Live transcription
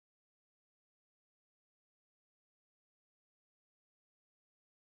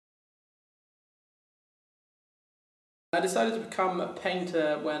I decided to become a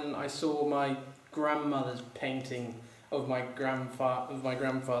painter when I saw my grandmother's painting of my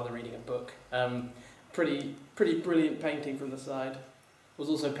grandfather reading a book. Pretty brilliant painting from the side. Was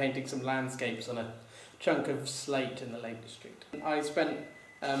also painting some landscapes on a chunk of slate in the Lake District. I spent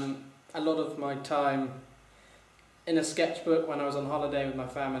a lot of my time in a sketchbook. When I was on holiday with my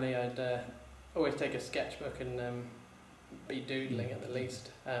family, I'd always take a sketchbook and be doodling at the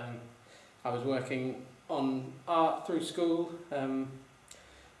least. I was working on art through school.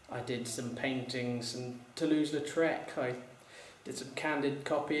 I did some paintings in Toulouse-Lautrec. I did some candid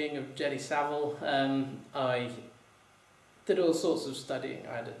copying of Jelly Savile. I did all sorts of studying.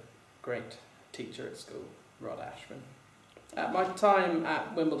 I had a great teacher at school, Rod Ashman. At my time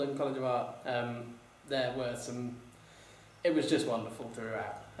at Wimbledon College of Art, it was just wonderful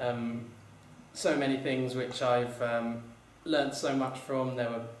throughout. So many things which I've learnt so much from. There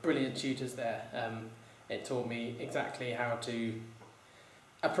were brilliant tutors there. It taught me exactly how to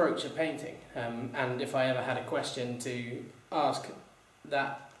approach a painting, and if I ever had a question, to ask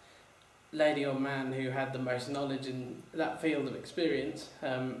that lady or man who had the most knowledge in that field of experience.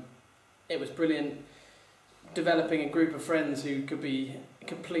 It was brilliant developing a group of friends who could be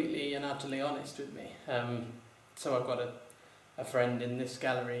completely and utterly honest with me. So I've got a friend in this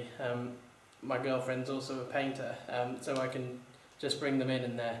gallery. My girlfriend's also a painter, so I can just bring them in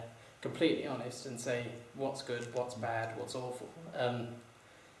and they're completely honest and say what's good, what's bad, what's awful. And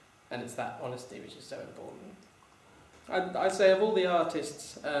it's that honesty which is so important. I'd say of all the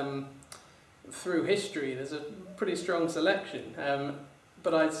artists through history, there's a pretty strong selection,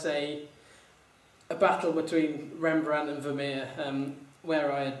 but I'd say a battle between Rembrandt and Vermeer,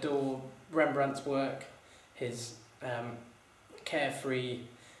 where I adore Rembrandt's work, his carefree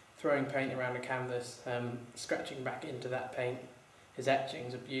throwing paint around a canvas, scratching back into that paint. His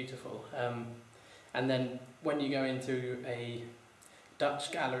etchings are beautiful. And then when you go into a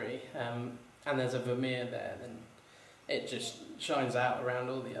Dutch gallery and there's a Vermeer there, then it just shines out around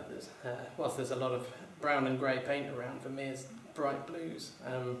all the others. Whilst there's a lot of brown and grey paint around, Vermeer's bright blues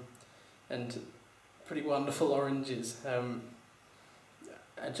and pretty wonderful oranges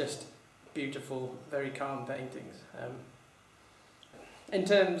are just beautiful, very calm paintings. In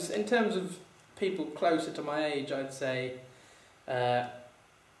terms of people closer to my age, I'd say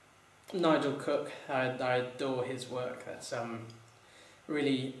Nigel Cook. I adore his work. That's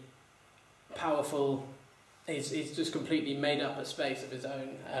really powerful. He's just completely made up a space of his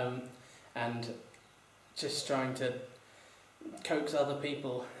own, and just trying to coax other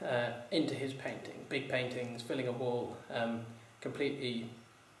people into his painting. Big paintings, filling a wall, completely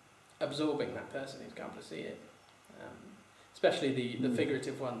absorbing that person who's come to see it. Especially the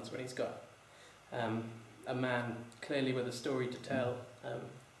figurative ones, when he's got a man clearly with a story to tell.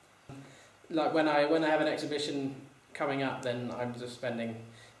 Like when I have an exhibition coming up, then I'm just spending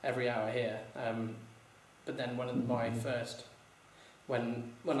every hour here. But then when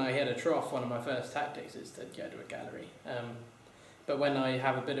I hit a trough, one of my first tactics is to go to a gallery. But when I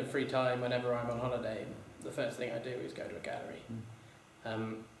have a bit of free time, whenever I'm on holiday, the first thing I do is go to a gallery.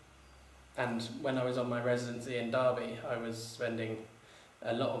 And when I was on my residency in Derby, I was spending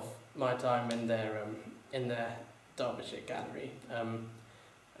a lot of my time in their Derbyshire gallery,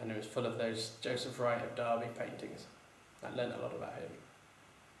 and it was full of those Joseph Wright of Derby paintings. I learned a lot about him.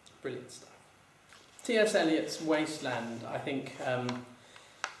 Brilliant stuff. T.S. Eliot's Wasteland, I think,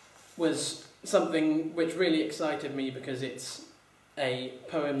 was something which really excited me because it's a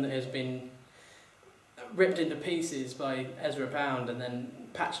poem that has been ripped into pieces by Ezra Pound and then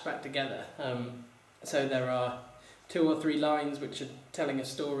patched back together. So there are 2 or 3 lines which are telling a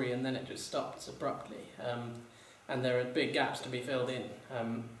story and then it just stops abruptly. And there are big gaps to be filled in.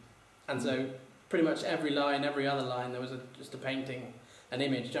 And so pretty much every line, every other line, there was just a painting, an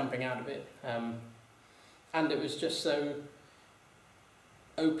image jumping out of it. And it was just so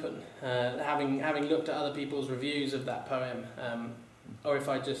open. Having looked at other people's reviews of that poem, or if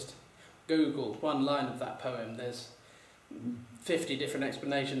I just Google one line of that poem, there's 50 different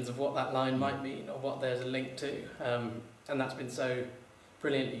explanations of what that line might mean or what there's a link to. And that's been so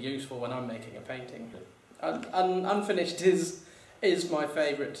brilliantly useful when I'm making a painting. Unfinished is my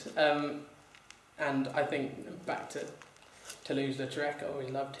favourite, and I think back to Toulouse-Lautrec, I always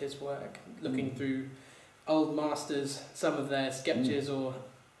loved his work, looking through old masters, some of their sketches or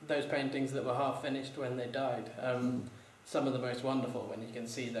those paintings that were half finished when they died. Some of the most wonderful when you can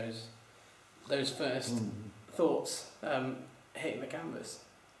see those first thoughts hitting the canvas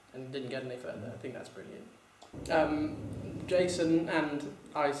and didn't get any further. I think that's brilliant. Jason and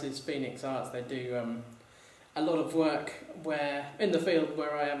Ice's Phoenix Arts, they do a lot of work where in the field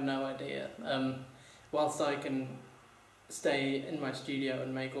where I have no idea. Whilst I can stay in my studio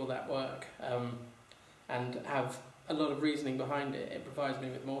and make all that work and have a lot of reasoning behind it. It provides me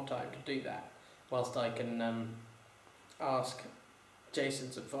with more time to do that, whilst I can ask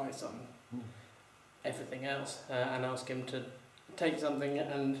Jason's advice on everything else and ask him to take something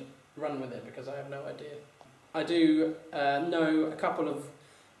and run with it, because I have no idea. I do know a couple of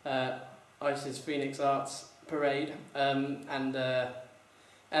ICE's Phoenix Arts Parade and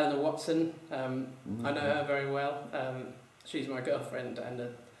Eleanor Watson. I know her very well. She's my girlfriend and a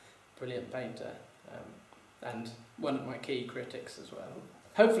brilliant painter and one of my key critics as well.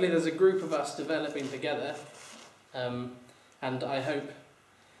 Hopefully there's a group of us developing together, and I hope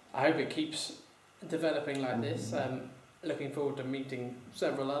it keeps developing like this. Looking forward to meeting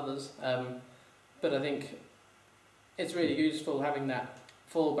several others, but I think it's really useful having that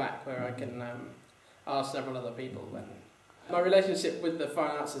fallback where I can ask several other people. My relationship with the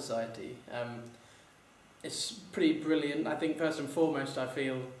Fine Arts Society is pretty brilliant. I think first and foremost I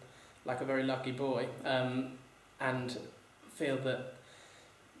feel like a very lucky boy, and feel that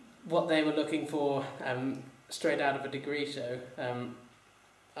what they were looking for straight out of a degree show,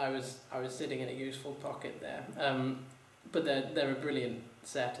 I was sitting in a useful pocket there. But they're a brilliant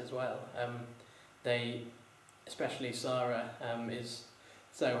set as well. They, especially Sarah, is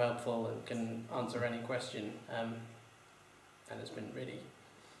so helpful and can answer any question, and has been really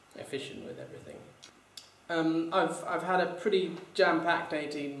efficient with everything. I've had a pretty jam-packed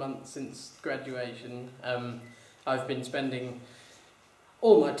 18 months since graduation. I've been spending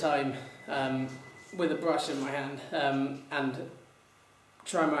all my time with a brush in my hand and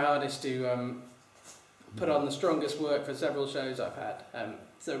trying my hardest to put on the strongest work for several shows I've had.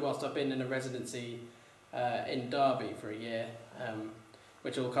 So whilst I've been in a residency in Derby for a year,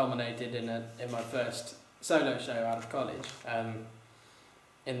 which all culminated in my first solo show out of college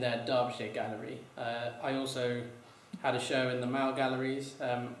in their Derbyshire gallery. I also had a show in the Mall galleries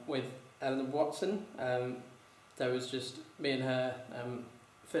with Eleanor Watson. There was just me and her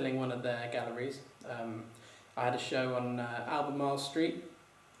filling one of their galleries. I had a show on Albemarle Street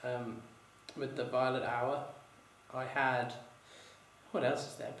with the Violet Hour. I had, what else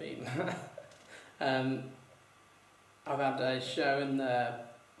has there been? I've had a show in the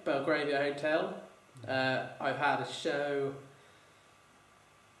Belgravia Hotel. I've had a show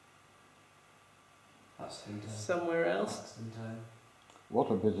somewhere else. What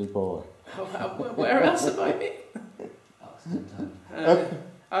a busy boy. Where else have I been?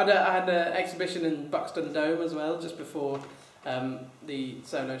 I had an exhibition in Buxton Dome as well, just before the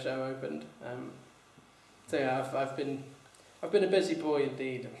solo show opened. So yeah, I've been a busy boy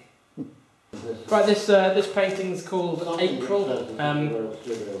indeed. Right, this painting's called April.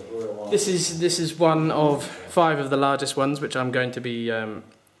 This is one of 5 of the largest ones, which I'm going to be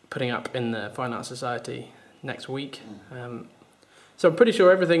putting up in the Fine Arts Society next week. So I'm pretty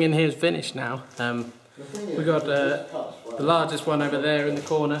sure everything in here is finished now. We've got the largest one over there in the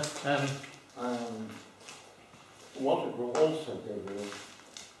corner. What it will also give you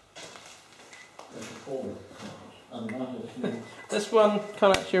This one,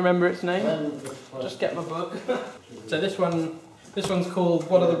 can't actually remember its name. Just get my book. So this one's called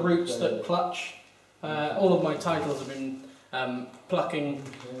What Are the Roots That Clutch? All of my titles have been plucking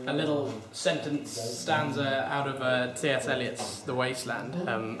a little stanza out of T.S. Eliot's The Wasteland,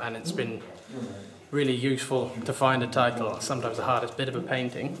 and it's been really useful to find a title, sometimes the hardest bit of a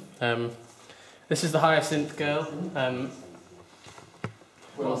painting. This is the Hyacinth Girl.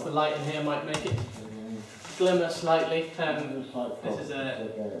 Whilst the light in here might make it glimmer slightly, this is a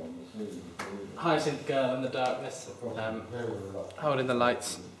Hyacinth Girl in the darkness, holding the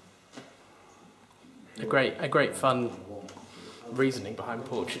lights. A great fun reasoning behind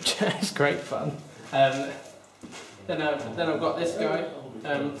portraiture. It's great fun. Then I've got this guy.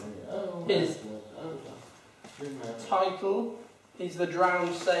 His title is The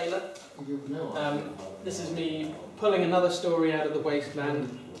Drowned Sailor. This is me pulling another story out of the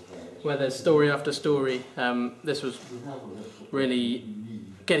wasteland, where there's story after story. This was really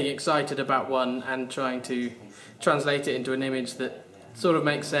getting excited about one and trying to translate it into an image that sort of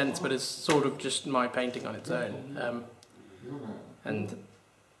makes sense, but is sort of just my painting on its own. And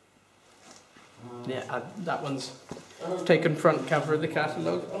yeah, that one's taken front cover of the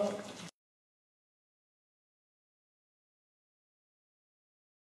catalogue.